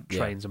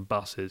trains and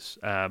buses.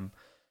 And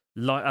a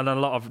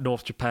lot of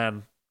North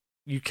Japan,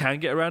 you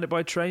can get around it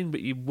by train, but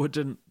you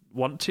wouldn't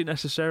want to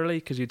necessarily,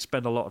 because you'd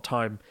spend a lot of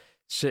time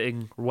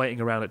waiting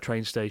around at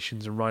train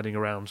stations and riding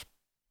around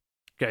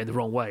going the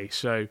wrong way.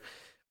 So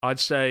I'd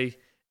say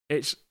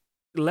it's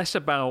less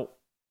about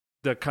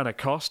the kind of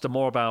cost and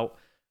more about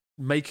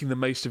making the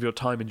most of your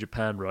time in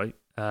Japan, right?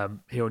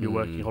 Here on your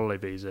working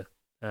holiday visa.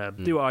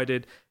 Do what I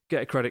did,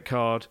 get a credit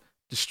card,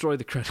 destroy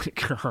the credit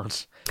card,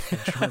 and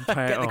try and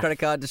pay it off. Get the credit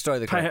card, destroy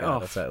the credit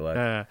card. That's how it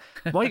works.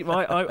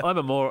 I'm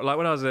a more, like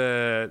when I was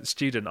a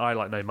student, I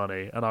like no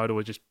money, and I would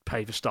always just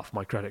pay for stuff on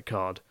my credit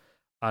card.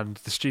 And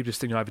the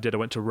stupidest thing I ever did, I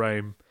went to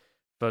Rome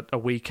for a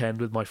weekend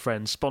with my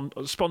friends.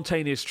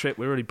 Spontaneous trip.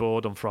 We were really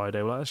bored on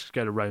Friday. Well, let's just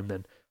go to Rome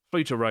then.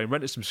 Flew to Rome,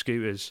 rented some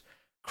scooters,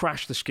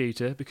 crashed the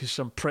scooter because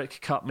some prick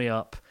cut me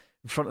up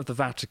in front of the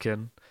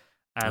Vatican,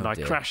 and I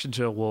crashed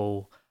into a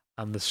wall,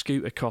 and the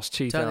scooter cost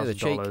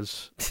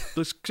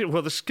 $2,000.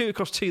 Well, the scooter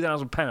cost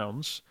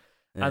 £2,000,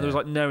 and there was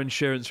like no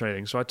insurance or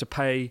anything, so I had to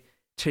pay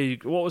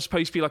what was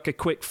supposed to be like a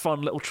quick,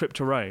 fun little trip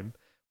to Rome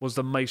was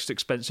the most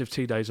expensive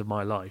 2 days of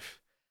my life.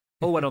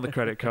 All went on the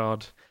credit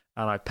card,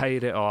 and I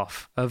paid it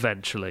off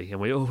eventually,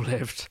 and we all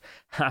lived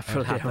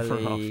happily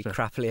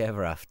crappily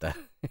ever after.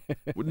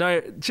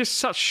 No, just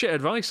such shit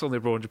advice on the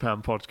Abroad in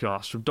Japan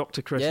podcast from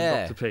Dr. Chris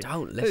and Dr. Pete.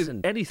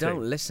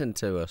 Don't listen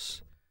to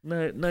us.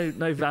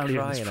 No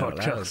value in this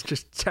podcast.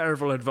 Just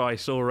terrible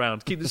advice all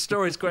around. Keep the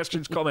stories,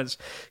 questions, comments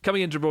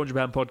coming into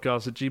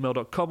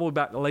BornJapanPodcast@gmail.com. We'll be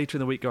back later in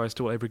the week, guys,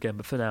 to all over again.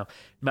 But for now,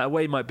 no matter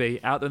where you might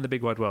be, out there in the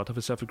big wide world, have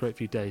yourself a great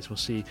few days. We'll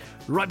see you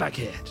right back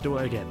here to do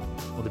it again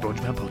on the Born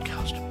Japan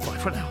Podcast. Bye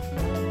for now.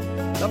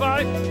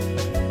 Bye-bye.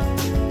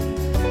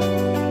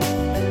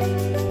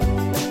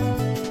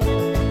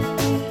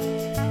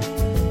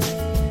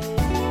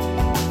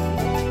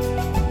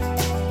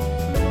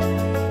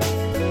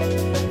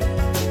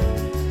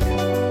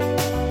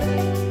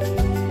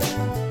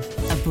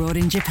 Abroad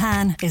in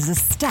Japan is a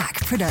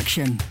Stack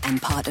production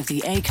and part of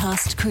the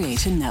Acast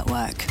Creator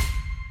Network.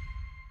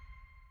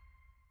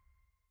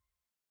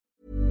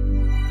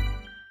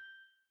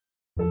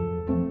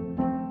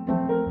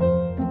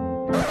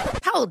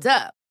 Hold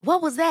up.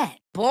 What was that?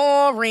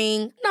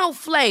 Boring. No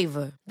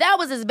flavor. That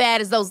was as bad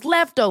as those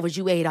leftovers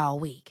you ate all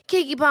week.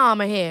 Keke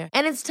Palmer here,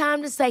 and it's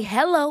time to say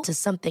hello to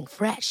something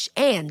fresh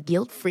and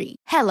guilt-free.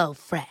 Hello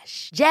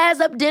Fresh. Jazz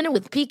up dinner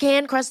with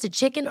pecan-crusted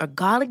chicken or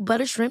garlic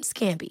butter shrimp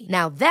scampi.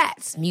 Now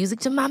that's music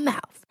to my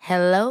mouth.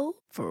 Hello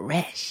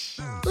Fresh.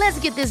 Let's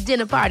get this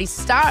dinner party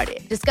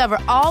started. Discover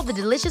all the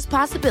delicious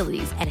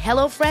possibilities at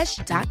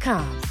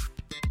HelloFresh.com.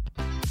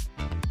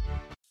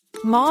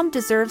 Mom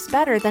deserves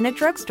better than a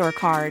drugstore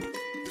card.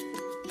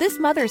 This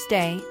Mother's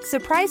Day,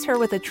 surprise her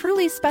with a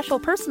truly special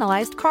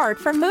personalized card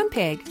from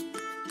Moonpig.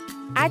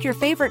 Add your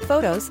favorite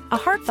photos, a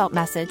heartfelt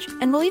message,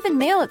 and we'll even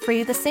mail it for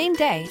you the same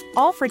day,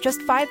 all for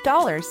just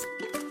 $5.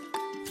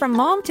 From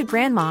mom to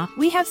grandma,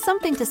 we have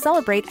something to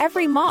celebrate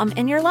every mom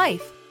in your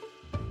life.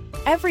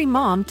 Every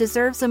mom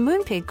deserves a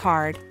Moonpig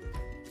card.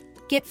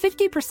 Get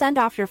 50%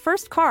 off your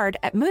first card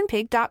at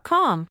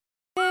moonpig.com.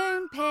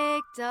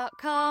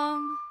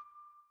 Moonpig.com